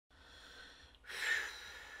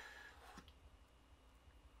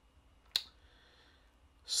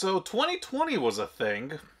So 2020 was a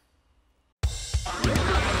thing.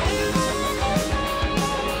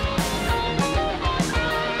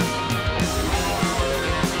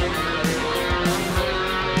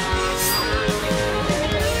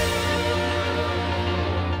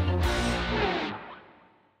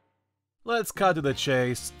 Let's cut to the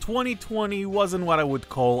chase. 2020 wasn't what I would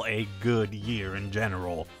call a good year in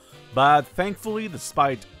general. But thankfully,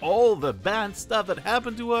 despite all the bad stuff that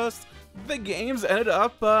happened to us, the games ended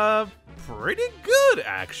up, pretty good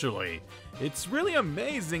actually. It's really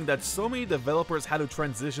amazing that so many developers had to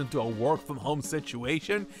transition to a work-from-home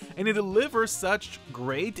situation and to deliver such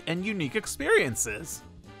great and unique experiences.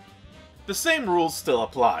 The same rules still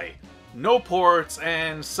apply. No ports,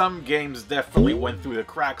 and some games definitely went through the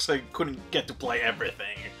cracks so I couldn't get to play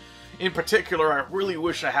everything. In particular, I really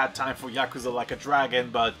wish I had time for Yakuza Like a Dragon,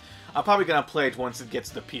 but I'm probably gonna play it once it gets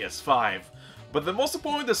to PS5. But the most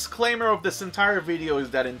important disclaimer of this entire video is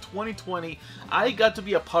that in 2020, I got to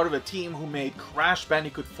be a part of the team who made Crash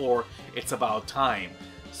Bandicoot 4 It's About Time.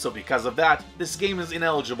 So because of that, this game is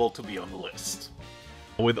ineligible to be on the list.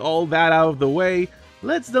 With all that out of the way,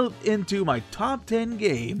 let's delve into my top 10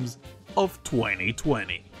 games of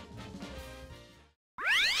 2020.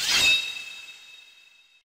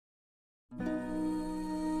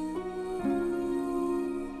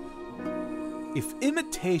 If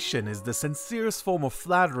imitation is the sincerest form of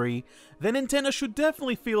flattery, then Nintendo should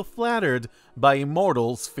definitely feel flattered by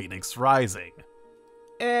Immortals Phoenix Rising.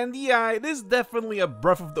 And yeah, it is definitely a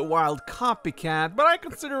Breath of the Wild copycat, but I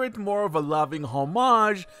consider it more of a loving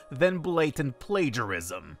homage than blatant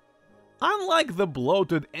plagiarism. Unlike the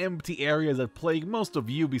bloated, empty areas that plague most of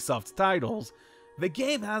Ubisoft's titles, the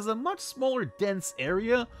game has a much smaller, dense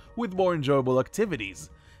area with more enjoyable activities.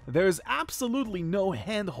 There's absolutely no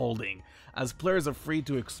hand-holding, as players are free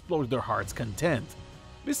to explore their heart's content.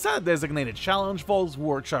 Besides designated challenge vaults,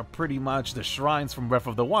 which are pretty much the shrines from Breath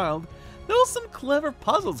of the Wild, there are some clever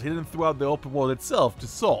puzzles hidden throughout the open world itself to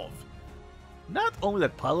solve. Not only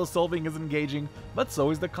that puzzle solving is engaging, but so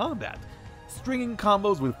is the combat. Stringing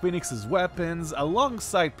combos with Phoenix's weapons,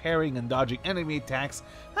 alongside parrying and dodging enemy attacks,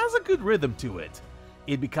 has a good rhythm to it.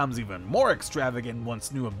 It becomes even more extravagant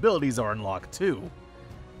once new abilities are unlocked too.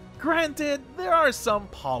 Granted, there are some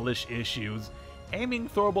polish issues. Aiming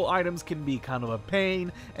throwable items can be kind of a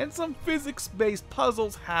pain, and some physics-based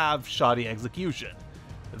puzzles have shoddy execution.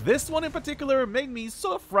 This one in particular made me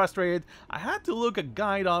so frustrated I had to look a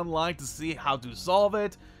guide online to see how to solve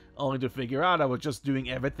it, only to figure out I was just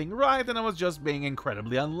doing everything right and I was just being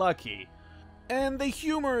incredibly unlucky. And the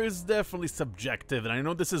humor is definitely subjective, and I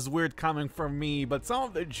know this is weird coming from me, but some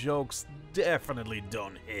of the jokes definitely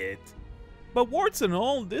don't hit. But warts and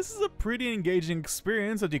all, this is a pretty engaging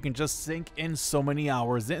experience that you can just sink in so many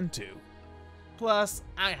hours into. Plus,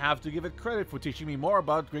 I have to give it credit for teaching me more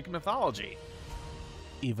about Greek mythology.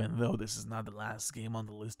 Even though this is not the last game on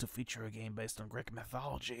the list to feature a game based on Greek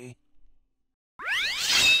mythology.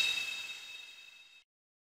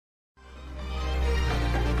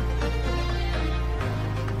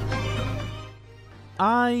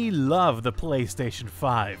 I love the PlayStation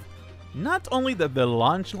 5. Not only that the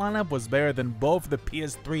launch lineup was better than both the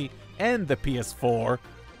PS3 and the PS4,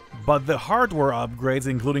 but the hardware upgrades,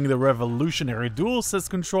 including the revolutionary DualSense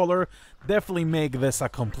controller, definitely make this a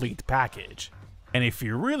complete package. And if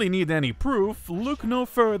you really need any proof, look no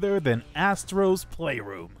further than Astro's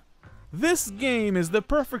Playroom. This game is the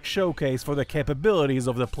perfect showcase for the capabilities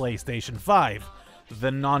of the PlayStation 5.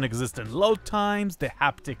 The non-existent load times, the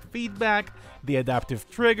haptic feedback, the adaptive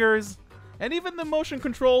triggers, and even the motion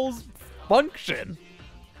controls function.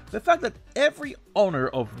 The fact that every owner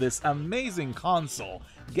of this amazing console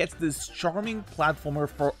gets this charming platformer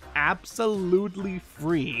for absolutely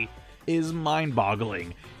free is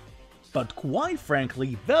mind-boggling. But quite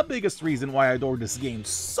frankly, the biggest reason why I adore this game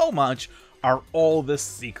so much are all the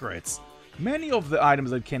secrets. Many of the items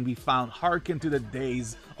that can be found harken to the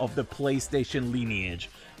days of the PlayStation lineage,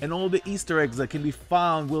 and all the Easter eggs that can be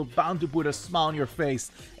found will bound to put a smile on your face,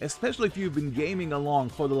 especially if you've been gaming along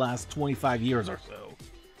for the last 25 years or so.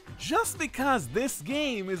 Just because this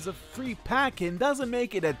game is a free pack-in doesn't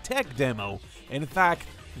make it a tech demo. In fact,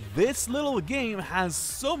 this little game has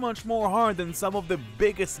so much more heart than some of the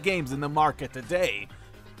biggest games in the market today.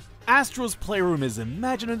 Astro's Playroom is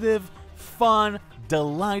imaginative, fun,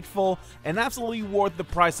 delightful, and absolutely worth the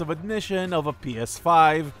price of admission of a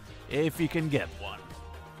PS5, if you can get one.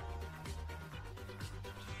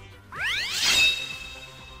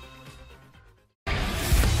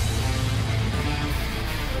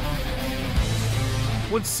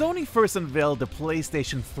 When Sony first unveiled the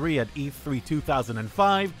PlayStation 3 at E3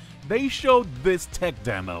 2005, they showed this tech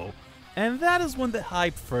demo. And that is when the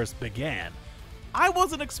hype first began. I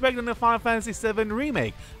wasn't expecting a Final Fantasy VII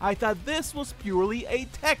Remake, I thought this was purely a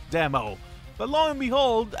tech demo. But lo and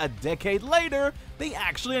behold, a decade later, they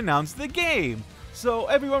actually announced the game. So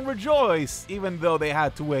everyone rejoiced, even though they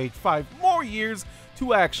had to wait 5 more years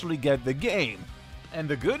to actually get the game. And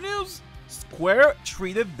the good news? Square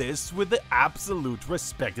treated this with the absolute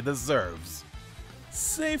respect it deserves.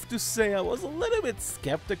 Safe to say I was a little bit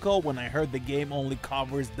skeptical when I heard the game only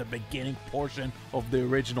covers the beginning portion of the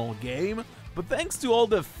original game, but thanks to all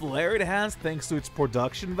the flair it has thanks to its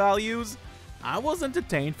production values, I was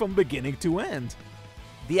entertained from beginning to end.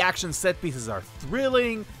 The action set pieces are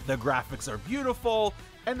thrilling, the graphics are beautiful,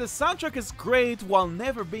 and the soundtrack is great while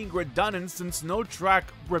never being redundant since no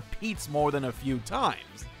track repeats more than a few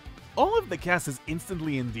times. All of the cast is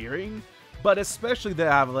instantly endearing, but especially the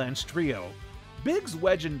Avalanche trio. Biggs,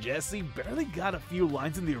 Wedge, and Jesse barely got a few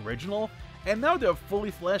lines in the original, and now they're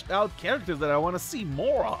fully fleshed out characters that I want to see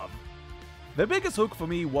more of. The biggest hook for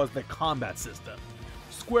me was the combat system.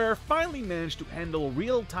 Square finally managed to handle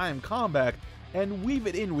real-time combat and weave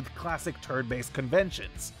it in with classic turn-based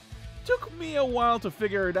conventions. Took me a while to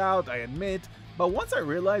figure it out, I admit, but once I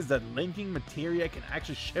realized that linking materia can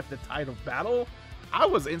actually shift the tide of battle, I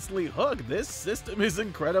was instantly hooked. This system is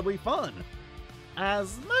incredibly fun.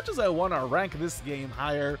 As much as I want to rank this game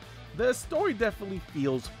higher, the story definitely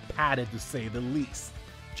feels padded to say the least.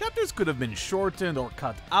 Chapters could have been shortened or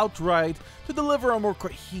cut outright to deliver a more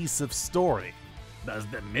cohesive story. Does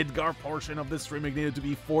the Midgar portion of this remake need to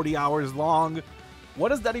be 40 hours long? What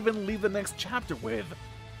does that even leave the next chapter with?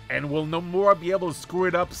 And will Nomura be able to screw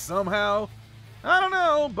it up somehow? I don't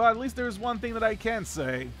know, but at least there's one thing that I can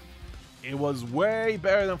say. It was way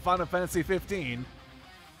better than Final Fantasy 15.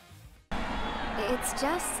 It's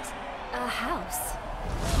just a house.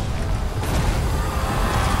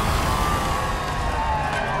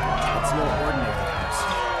 It's no ordinary house.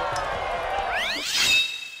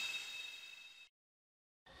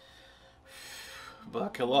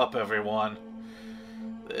 Buckle up, everyone.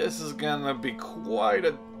 This is gonna be quite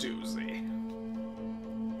a doozy.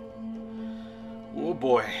 Oh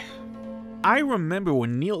boy. I remember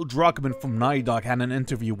when Neil Druckmann from Naughty Dog had an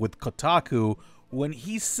interview with Kotaku when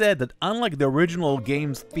he said that unlike the original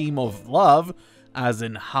game's theme of love, as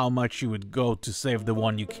in how much you would go to save the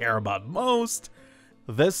one you care about most,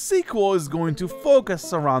 the sequel is going to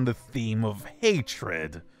focus around the theme of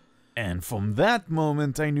hatred. And from that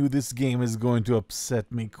moment I knew this game is going to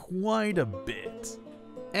upset me quite a bit.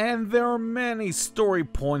 And there are many story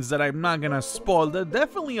points that I'm not gonna spoil that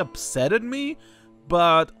definitely upsetted me,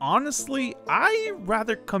 but honestly, I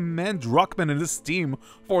rather commend Druckmann and his team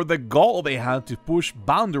for the goal they had to push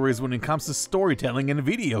boundaries when it comes to storytelling in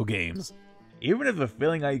video games. Even if the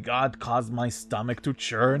feeling I got caused my stomach to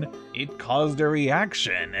churn, it caused a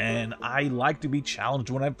reaction, and I like to be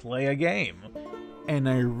challenged when I play a game. And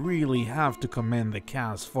I really have to commend the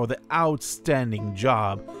cast for the outstanding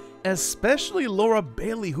job, especially Laura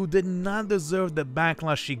Bailey, who did not deserve the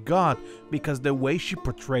backlash she got because the way she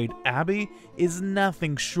portrayed Abby is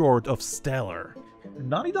nothing short of stellar.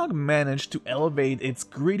 Naughty Dog managed to elevate its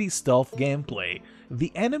gritty stealth gameplay.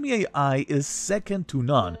 The enemy AI is second to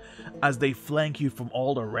none, as they flank you from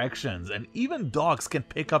all directions, and even dogs can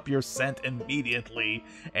pick up your scent immediately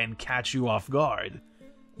and catch you off guard.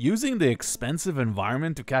 Using the expensive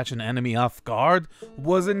environment to catch an enemy off guard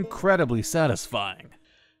was incredibly satisfying.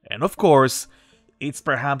 And of course, it's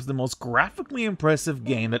perhaps the most graphically impressive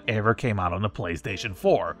game that ever came out on the PlayStation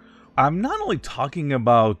 4. I'm not only talking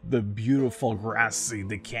about the beautiful grassy,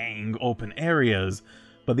 decaying open areas,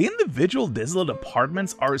 but the individual desolate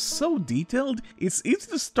apartments are so detailed, it's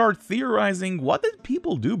easy to start theorizing what did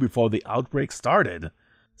people do before the outbreak started.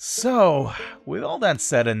 So, with all that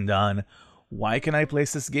said and done, why can I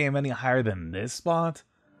place this game any higher than this spot?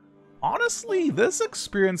 Honestly, this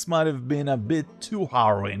experience might have been a bit too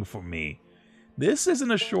harrowing for me. This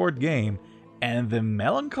isn't a short game, and the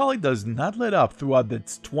melancholy does not let up throughout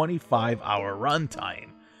its 25-hour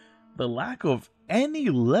runtime. The lack of any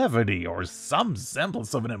levity or some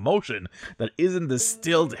semblance of an emotion that isn't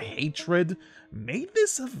distilled hatred made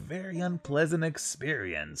this a very unpleasant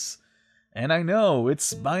experience. And I know,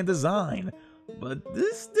 it's by design, but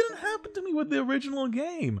this didn't happen to me with the original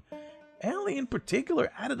game. Ellie in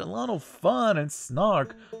particular added a lot of fun and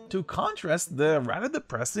snark to contrast the rather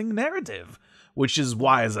depressing narrative, which is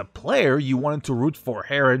why as a player you wanted to root for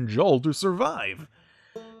Hera and Joel to survive.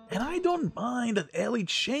 And I don't mind that Ellie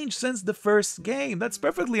changed since the first game, that's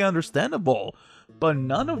perfectly understandable, but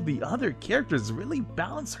none of the other characters really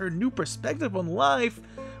balance her new perspective on life,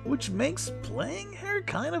 which makes playing her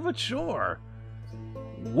kind of a chore.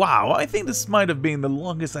 Wow, I think this might have been the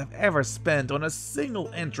longest I've ever spent on a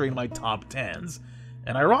single entry in my top 10s.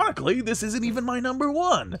 And ironically, this isn't even my number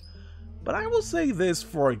 1. But I will say this,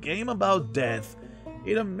 for a game about death,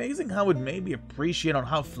 it's amazing how it made me appreciate on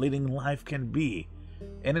how fleeting life can be.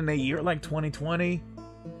 And in a year like 2020,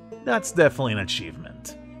 that's definitely an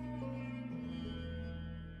achievement.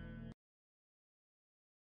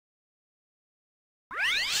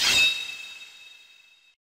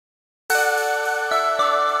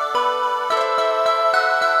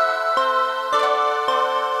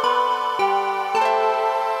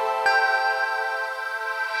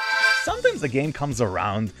 Sometimes a game comes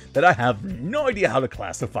around that I have no idea how to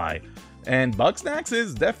classify, and Bugsnax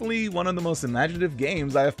is definitely one of the most imaginative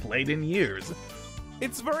games I have played in years.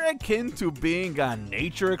 It's very akin to being a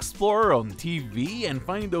nature explorer on TV and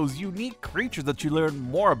finding those unique creatures that you learn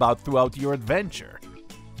more about throughout your adventure.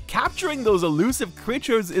 Capturing those elusive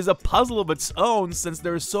creatures is a puzzle of its own, since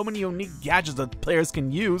there are so many unique gadgets that players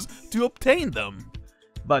can use to obtain them.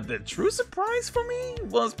 But the true surprise for me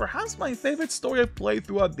was perhaps my favorite story I've played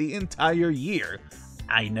throughout the entire year.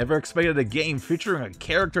 I never expected a game featuring a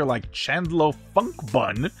character like Chandler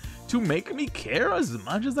Funkbun to make me care as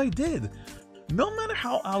much as I did. No matter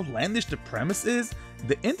how outlandish the premise is,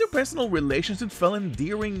 the interpersonal relationships felt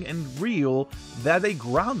endearing and real that they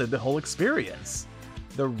grounded the whole experience.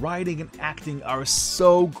 The writing and acting are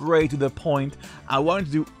so great to the point I wanted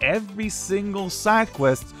to do every single side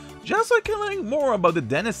quest just so I can learn more about the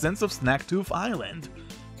denizens of Snacktooth Island.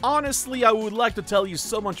 Honestly, I would like to tell you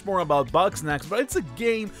so much more about Bugsnax, but it's a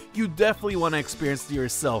game you definitely want to experience to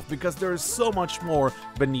yourself because there is so much more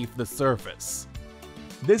beneath the surface.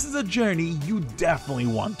 This is a journey you definitely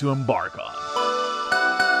want to embark on.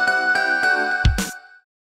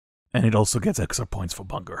 And it also gets extra points for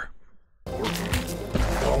Bunger.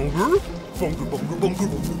 Bunger? Bunger, Bunger, Bunger,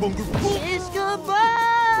 Bunger, Bunger. It's good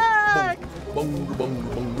back! Bunger,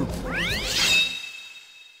 Bunger, Bunger.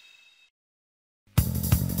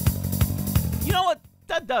 You know what?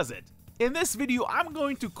 That does it. In this video, I'm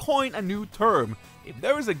going to coin a new term. If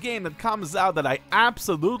there is a game that comes out that I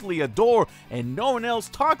absolutely adore and no one else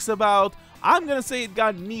talks about, I'm gonna say it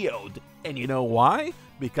got Neo'd. And you know why?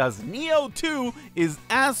 Because Neo 2 is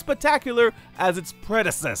as spectacular as its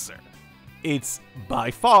predecessor. It's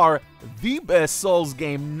by far the best Souls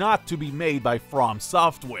game not to be made by From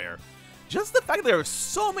Software. Just the fact there are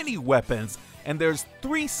so many weapons, and there's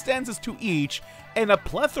 3 stances to each, and a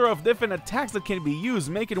plethora of different attacks that can be used,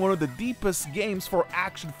 make it one of the deepest games for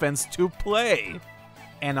action fans to play.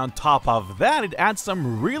 And on top of that, it adds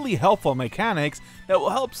some really helpful mechanics that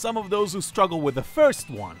will help some of those who struggle with the first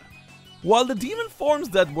one. While the demon forms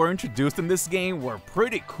that were introduced in this game were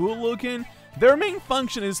pretty cool looking, their main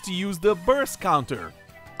function is to use the burst counter.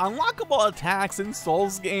 Unlockable attacks in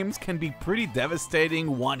Souls games can be pretty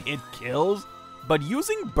devastating one-hit kills, but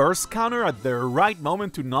using burst counter at the right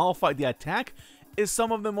moment to nullify the attack is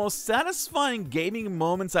some of the most satisfying gaming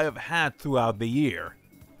moments I have had throughout the year.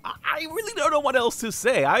 I really don't know what else to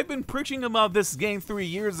say. I've been preaching about this game 3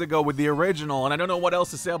 years ago with the original, and I don't know what else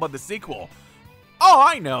to say about the sequel. Oh,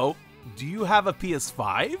 I know! Do you have a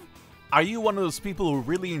PS5? Are you one of those people who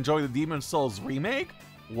really enjoy the Demon's Souls remake?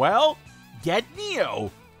 Well, get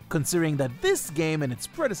Neo! Considering that this game and its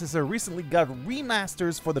predecessor recently got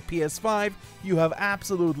remasters for the PS5, you have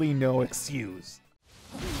absolutely no excuse.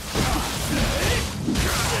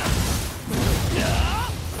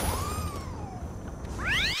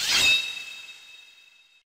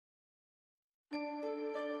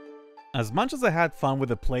 As much as I had fun with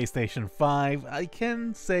the PlayStation 5, I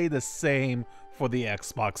can say the same for the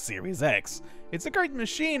Xbox Series X. It's a great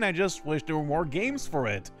machine, I just wish there were more games for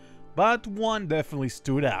it. But one definitely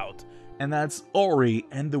stood out, and that's Ori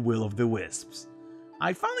and the Will of the Wisps.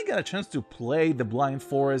 I finally got a chance to play The Blind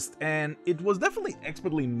Forest, and it was definitely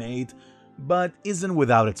expertly made, but isn't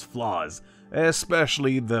without its flaws,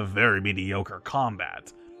 especially the very mediocre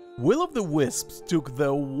combat. Will of the Wisps took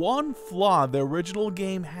the one flaw the original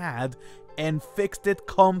game had and fixed it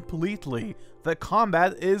completely. The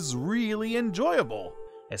combat is really enjoyable,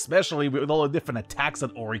 especially with all the different attacks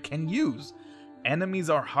that Ori can use. Enemies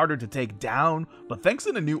are harder to take down, but thanks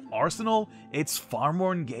to the new arsenal, it's far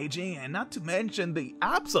more engaging, and not to mention the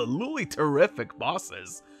absolutely terrific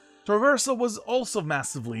bosses. Traversal was also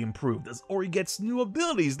massively improved as Ori gets new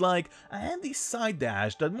abilities like a handy side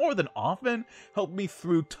dash that more than often help me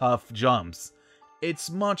through tough jumps.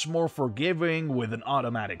 It's much more forgiving with an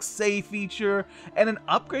automatic save feature and an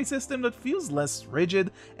upgrade system that feels less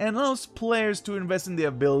rigid and allows players to invest in the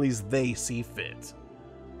abilities they see fit.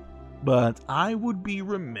 But I would be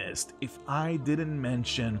remiss if I didn't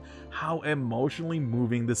mention how emotionally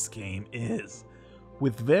moving this game is.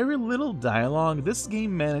 With very little dialogue, this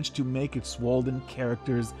game managed to make its Walden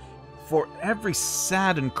characters. For every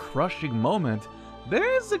sad and crushing moment,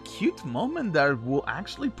 there is a cute moment that will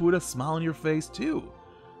actually put a smile on your face too.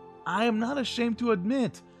 I am not ashamed to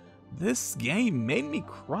admit, this game made me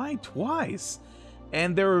cry twice,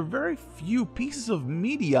 and there are very few pieces of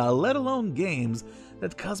media, let alone games,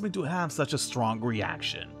 that cause me to have such a strong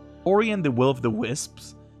reaction. Ori and the Will of the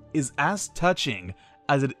Wisps is as touching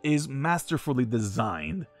as it is masterfully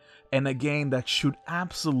designed, and a game that should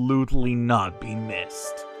absolutely not be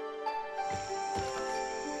missed.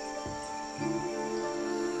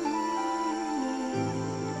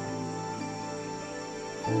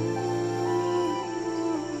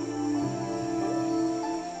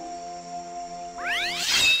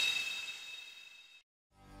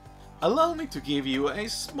 Allow me to give you a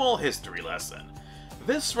small history lesson.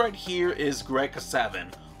 This right here is Greg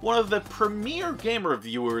Kasavin, one of the premier game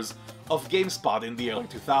reviewers of GameSpot in the early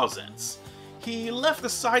 2000s. He left the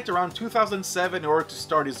site around 2007 in order to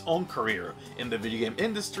start his own career in the video game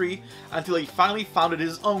industry until he finally founded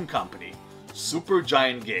his own company,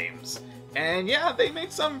 Supergiant Games. And yeah, they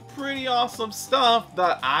made some pretty awesome stuff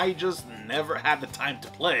that I just never had the time to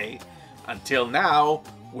play, until now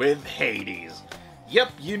with Hades.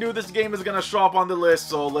 Yep, you knew this game is gonna show up on the list,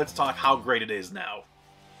 so let's talk how great it is now.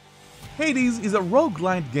 Hades is a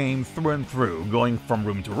roguelite game through and through, going from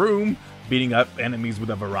room to room, beating up enemies with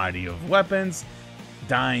a variety of weapons,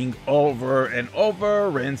 dying over and over,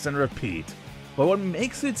 rinse and repeat. But what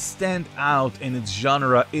makes it stand out in its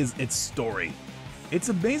genre is its story. It's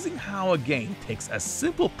amazing how a game takes a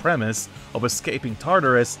simple premise of escaping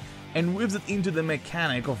Tartarus and weaves it into the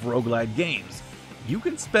mechanic of roguelite games. You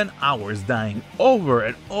can spend hours dying over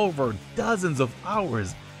and over, dozens of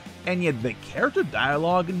hours, and yet the character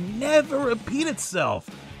dialogue never repeats itself.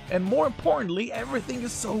 And more importantly, everything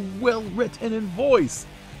is so well written in voice.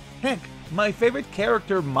 Heck, my favorite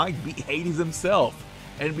character might be Hades himself.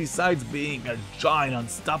 And besides being a giant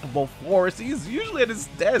unstoppable force, he's usually at his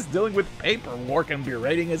desk dealing with paperwork and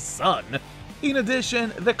berating his son. In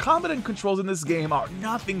addition, the combat and controls in this game are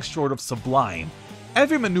nothing short of sublime.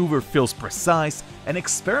 Every maneuver feels precise, and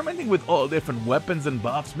experimenting with all different weapons and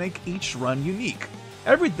buffs make each run unique.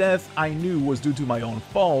 Every death I knew was due to my own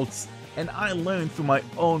faults, and I learned through my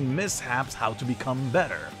own mishaps how to become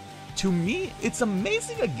better. To me, it's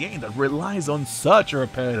amazing a game that relies on such a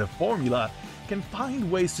repetitive formula can find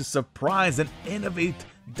ways to surprise and innovate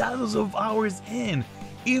dozens of hours in,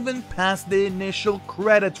 even past the initial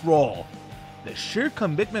credits roll. The sheer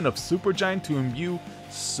commitment of Supergiant to imbue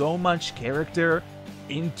so much character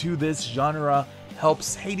into this genre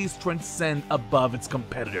helps Hades transcend above its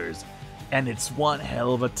competitors, and it's one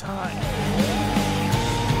hell of a time.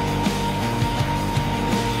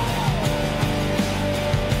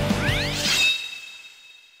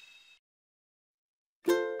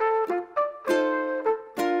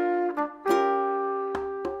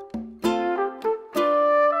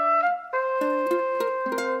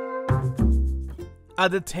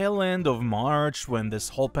 At the tail end of March, when this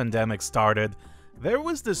whole pandemic started, there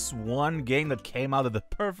was this one game that came out at the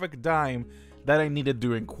perfect time that I needed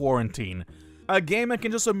during quarantine. A game I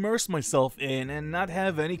can just immerse myself in and not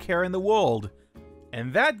have any care in the world.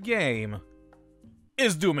 And that game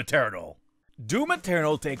is Doom Eternal. Doom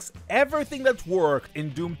Eternal takes everything that worked in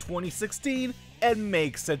Doom 2016 and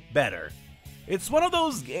makes it better. It's one of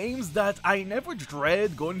those games that I never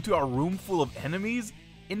dread going to a room full of enemies.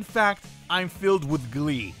 In fact, I'm filled with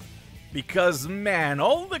glee. Because man,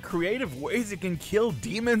 all the creative ways you can kill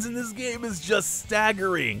demons in this game is just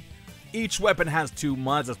staggering. Each weapon has 2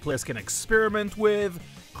 mods that players can experiment with,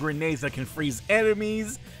 grenades that can freeze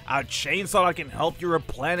enemies, a chainsaw that can help you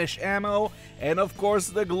replenish ammo, and of course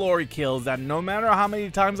the glory kills that no matter how many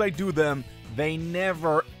times I do them, they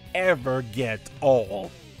never ever get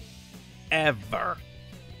old. Ever.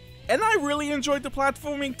 And I really enjoyed the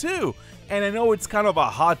platforming too. And I know it's kind of a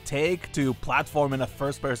hot take to platform in a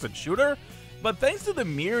first-person shooter, but thanks to the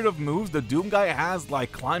myriad of moves the Doom guy has,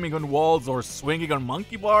 like climbing on walls or swinging on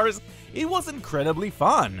monkey bars, it was incredibly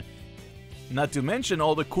fun. Not to mention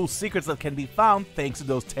all the cool secrets that can be found thanks to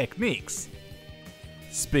those techniques.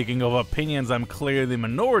 Speaking of opinions I'm clearly the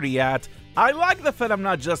minority at, I like the fact I'm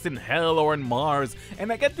not just in Hell or in Mars,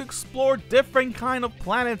 and I get to explore different kind of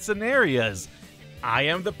planets and areas. I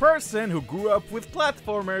am the person who grew up with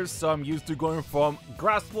platformers, so I'm used to going from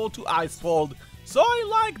grassfold to icefold, so I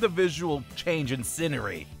like the visual change in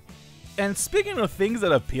scenery. And speaking of things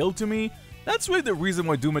that appeal to me, that's really the reason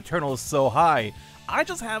why Doom Eternal is so high. I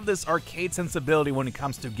just have this arcade sensibility when it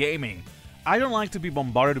comes to gaming. I don't like to be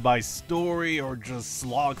bombarded by story or just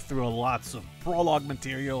slog through lots of prologue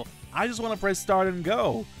material. I just want to press start and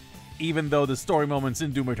go. Even though the story moments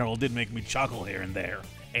in Doom Eternal did make me chuckle here and there.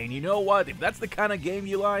 And you know what? If that's the kind of game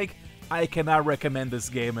you like, I cannot recommend this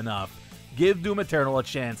game enough. Give Doom Eternal a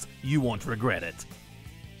chance, you won't regret it.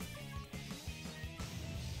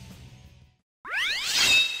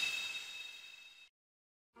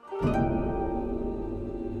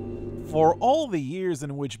 For all the years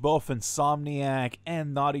in which both Insomniac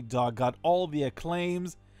and Naughty Dog got all the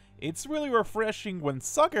acclaims, it's really refreshing when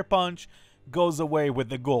Sucker Punch goes away with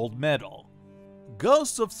the gold medal.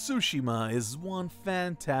 Ghost of Tsushima is one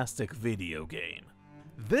fantastic video game.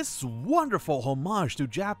 This wonderful homage to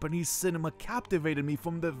Japanese cinema captivated me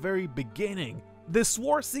from the very beginning. This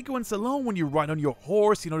war sequence alone, when you ride on your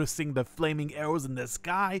horse, you noticing the flaming arrows in the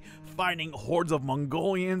sky, fighting hordes of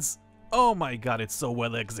Mongolians. Oh my god, it's so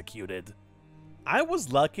well executed. I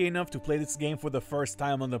was lucky enough to play this game for the first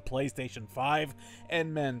time on the PlayStation 5,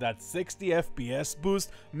 and man, that 60 FPS boost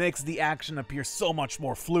makes the action appear so much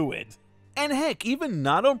more fluid. And heck, even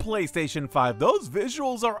not on PlayStation 5, those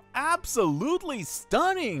visuals are absolutely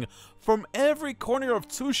stunning! From every corner of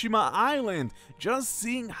Tsushima Island, just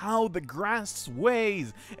seeing how the grass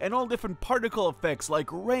sways, and all different particle effects like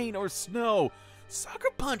rain or snow. Sucker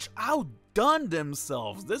Punch outdone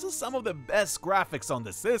themselves. This is some of the best graphics on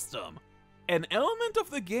the system. An element of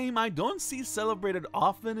the game I don't see celebrated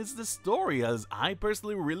often is the story, as I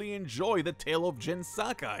personally really enjoy the tale of Jin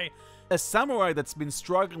Sakai, a samurai that's been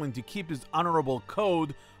struggling to keep his honorable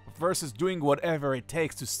code versus doing whatever it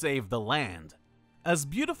takes to save the land. As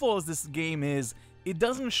beautiful as this game is, it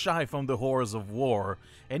doesn't shy from the horrors of war,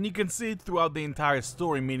 and you can see it throughout the entire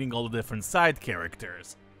story, meeting all the different side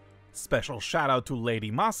characters. Special shout out to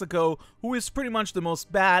Lady Masako, who is pretty much the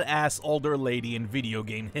most badass older lady in video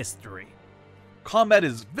game history. Combat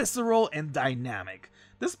is visceral and dynamic.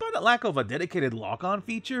 Despite a lack of a dedicated lock-on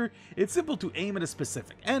feature, it's simple to aim at a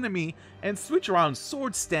specific enemy and switch around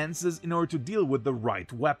sword stances in order to deal with the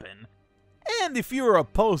right weapon. And if you're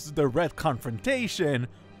opposed to direct confrontation,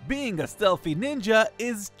 being a stealthy ninja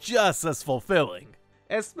is just as fulfilling,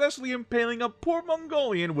 especially impaling a poor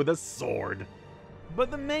Mongolian with a sword. But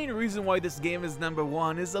the main reason why this game is number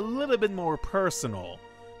one is a little bit more personal.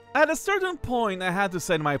 At a certain point, I had to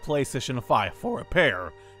send my PlayStation 5 for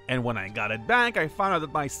repair, and when I got it back, I found out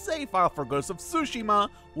that my save file for Ghost of Tsushima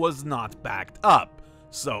was not backed up,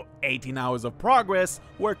 so 18 hours of progress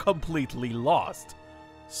were completely lost.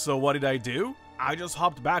 So what did I do? I just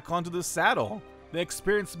hopped back onto the saddle. The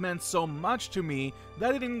experience meant so much to me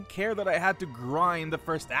that I didn't care that I had to grind the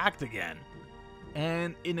first act again.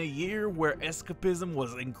 And in a year where escapism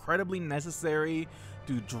was incredibly necessary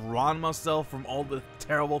to drown myself from all the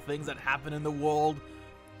terrible things that happen in the world,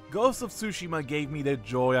 Ghost of Tsushima gave me the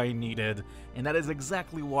joy I needed, and that is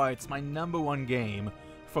exactly why it's my number one game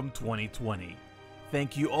from 2020.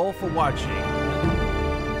 Thank you all for watching.